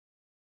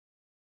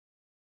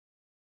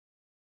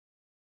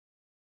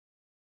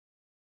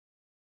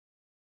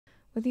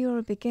Whether you're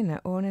a beginner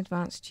or an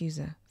advanced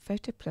user,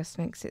 PhotoPlus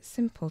makes it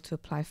simple to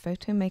apply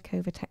photo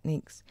makeover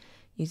techniques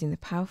using the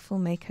powerful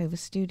Makeover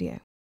Studio.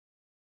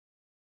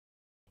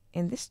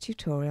 In this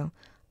tutorial,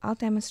 I'll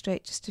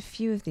demonstrate just a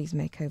few of these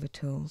makeover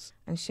tools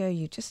and show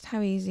you just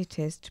how easy it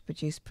is to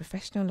produce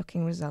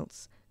professional-looking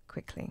results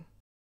quickly.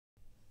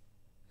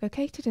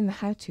 Located in the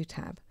How To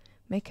tab,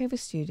 Makeover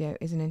Studio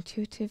is an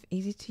intuitive,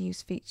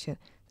 easy-to-use feature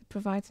that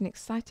provides an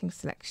exciting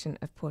selection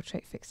of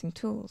portrait fixing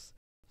tools.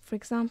 For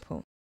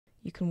example,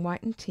 you can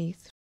whiten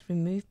teeth,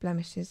 remove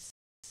blemishes,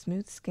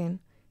 smooth skin,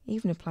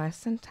 even apply a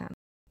suntan,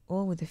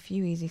 all with a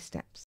few easy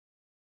steps.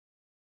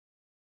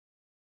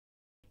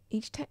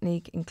 Each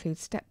technique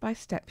includes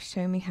step-by-step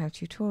show me how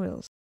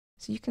tutorials,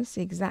 so you can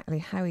see exactly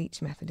how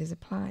each method is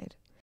applied.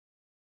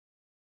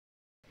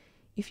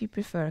 If you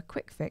prefer a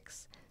quick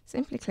fix,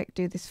 simply click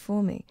Do This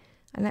For Me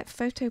and let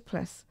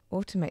PhotoPlus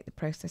automate the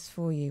process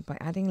for you by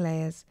adding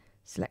layers,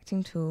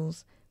 selecting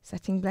tools,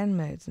 setting blend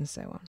modes and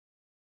so on.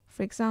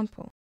 For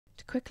example,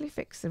 to quickly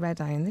fix the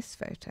red eye in this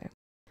photo,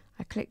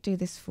 I click Do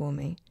This For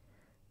Me,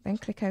 then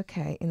click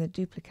OK in the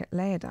Duplicate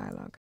Layer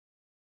dialog.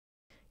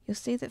 You'll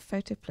see that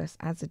PhotoPlus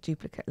adds a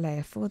duplicate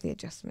layer for the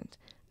adjustment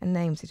and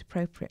names it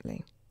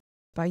appropriately.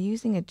 By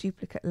using a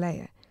duplicate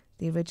layer,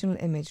 the original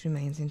image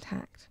remains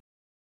intact.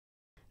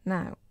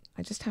 Now,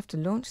 I just have to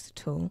launch the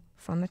tool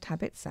from the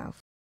tab itself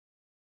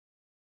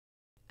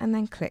and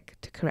then click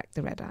to correct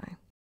the red eye.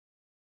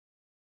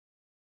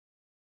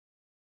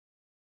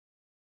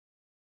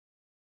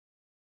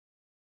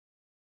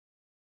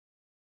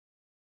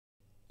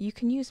 You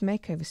can use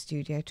Makeover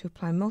Studio to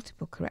apply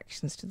multiple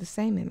corrections to the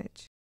same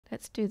image.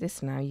 Let's do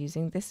this now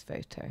using this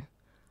photo.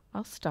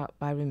 I'll start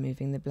by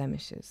removing the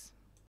blemishes.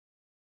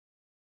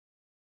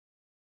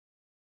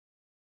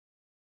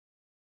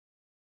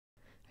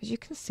 As you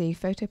can see,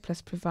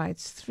 PhotoPlus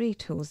provides 3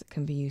 tools that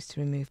can be used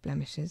to remove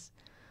blemishes.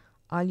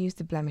 I'll use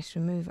the blemish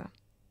remover.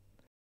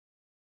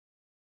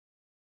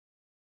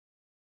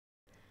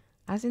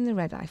 As in the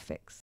red eye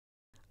fix,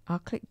 I'll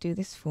click Do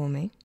This For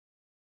Me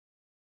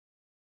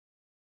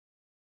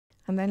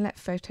and then let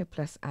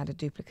PhotoPlus add a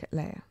duplicate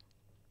layer.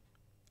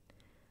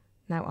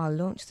 Now I'll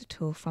launch the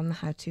tool from the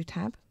How To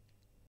tab,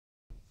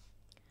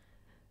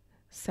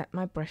 set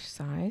my brush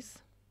size.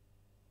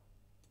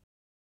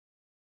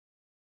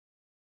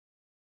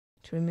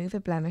 To remove a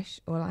blemish,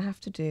 all I have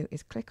to do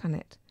is click on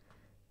it,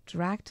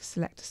 drag to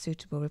select a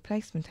suitable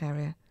replacement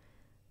area,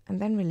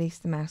 and then release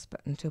the mouse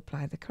button to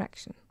apply the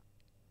correction.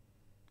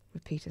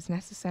 Repeat as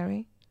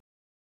necessary.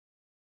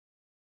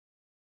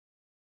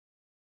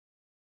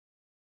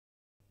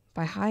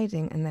 By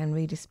hiding and then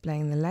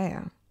redisplaying the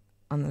layer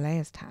on the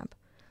Layers tab,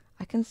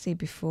 I can see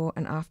before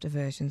and after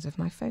versions of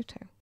my photo.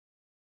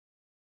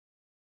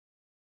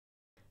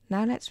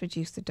 Now let's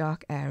reduce the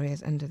dark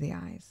areas under the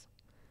eyes.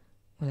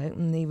 We'll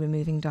open the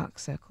Removing Dark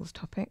Circles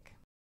topic.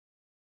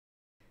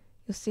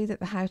 You'll see that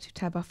the How To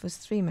tab offers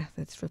 3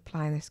 methods for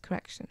applying this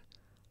correction.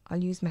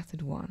 I'll use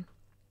method 1.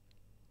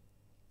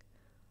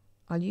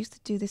 I'll use the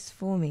Do This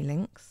For Me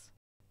links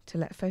to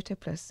let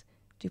PhotoPlus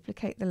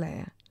duplicate the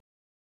layer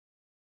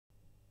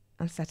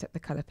and set up the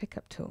colour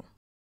pickup tool.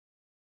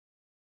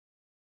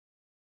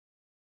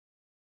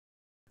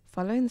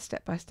 Following the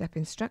step-by-step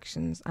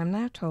instructions, I'm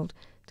now told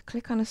to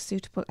click on a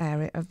suitable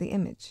area of the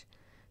image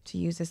to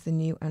use as the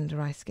new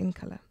under-eye skin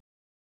colour.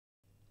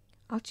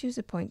 I'll choose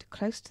a point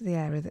close to the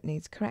area that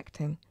needs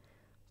correcting,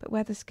 but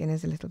where the skin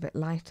is a little bit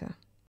lighter.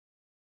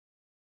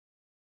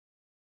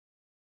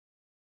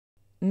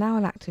 Now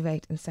I'll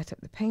activate and set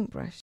up the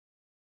paintbrush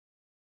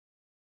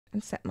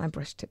and set my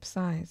brush tip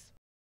size.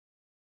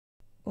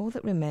 All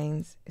that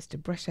remains is to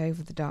brush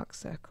over the dark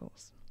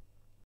circles.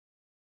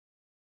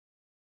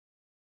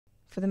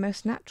 For the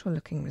most natural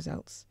looking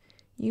results,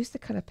 use the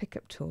colour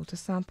pickup tool to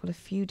sample a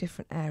few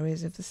different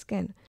areas of the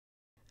skin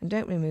and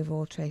don't remove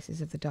all traces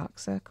of the dark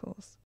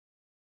circles.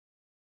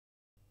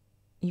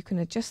 You can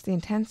adjust the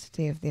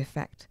intensity of the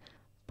effect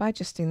by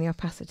adjusting the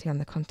opacity on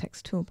the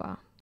context toolbar.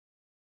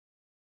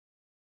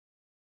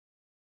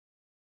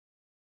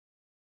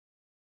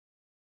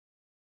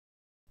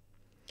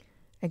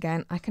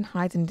 Again, I can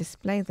hide and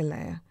display the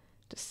layer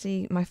to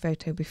see my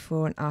photo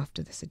before and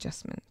after this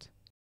adjustment.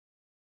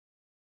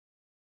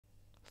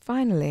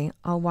 Finally,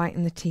 I'll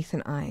whiten the teeth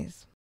and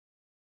eyes.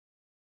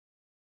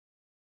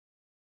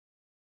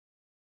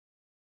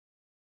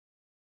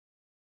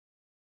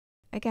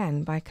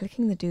 Again, by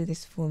clicking the Do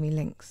This For Me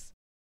links,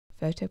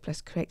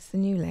 PhotoPlus creates the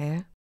new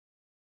layer,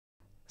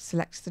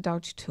 selects the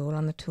Dodge tool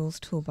on the Tools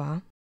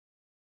toolbar.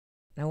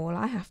 Now all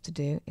I have to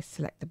do is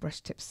select the brush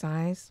tip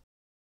size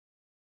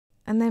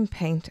and then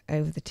paint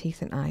over the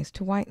teeth and eyes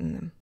to whiten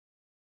them.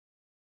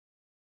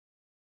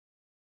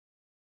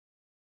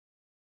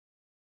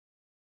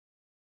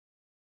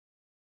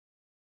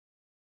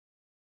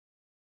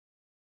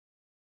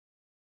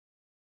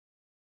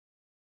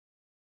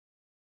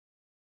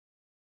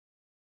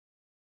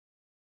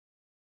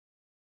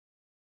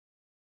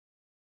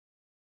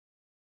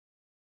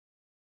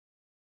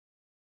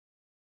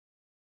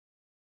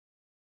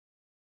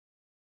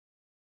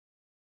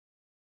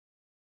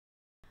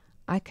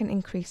 I can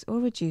increase or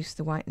reduce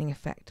the whitening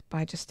effect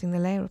by adjusting the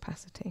layer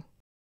opacity.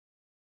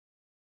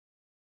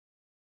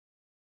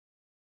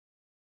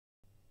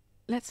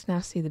 Let's now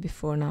see the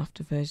before and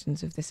after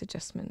versions of this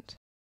adjustment.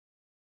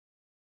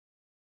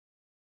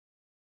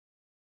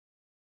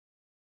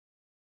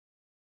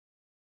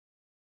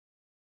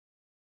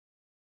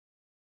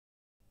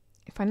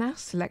 If I now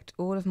select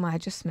all of my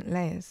adjustment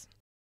layers,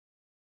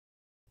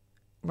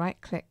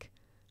 right-click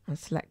and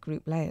select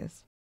Group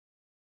Layers,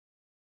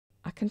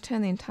 I can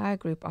turn the entire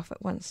group off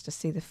at once to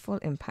see the full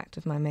impact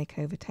of my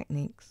makeover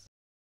techniques.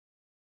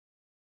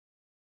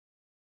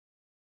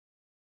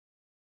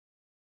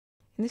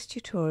 In this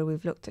tutorial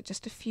we've looked at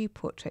just a few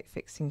portrait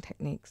fixing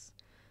techniques.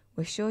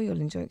 We're sure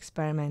you'll enjoy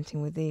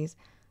experimenting with these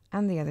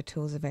and the other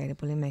tools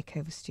available in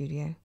Makeover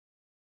Studio.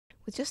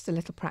 With just a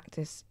little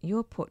practice,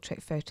 your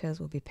portrait photos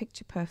will be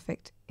picture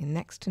perfect in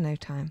next to no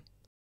time.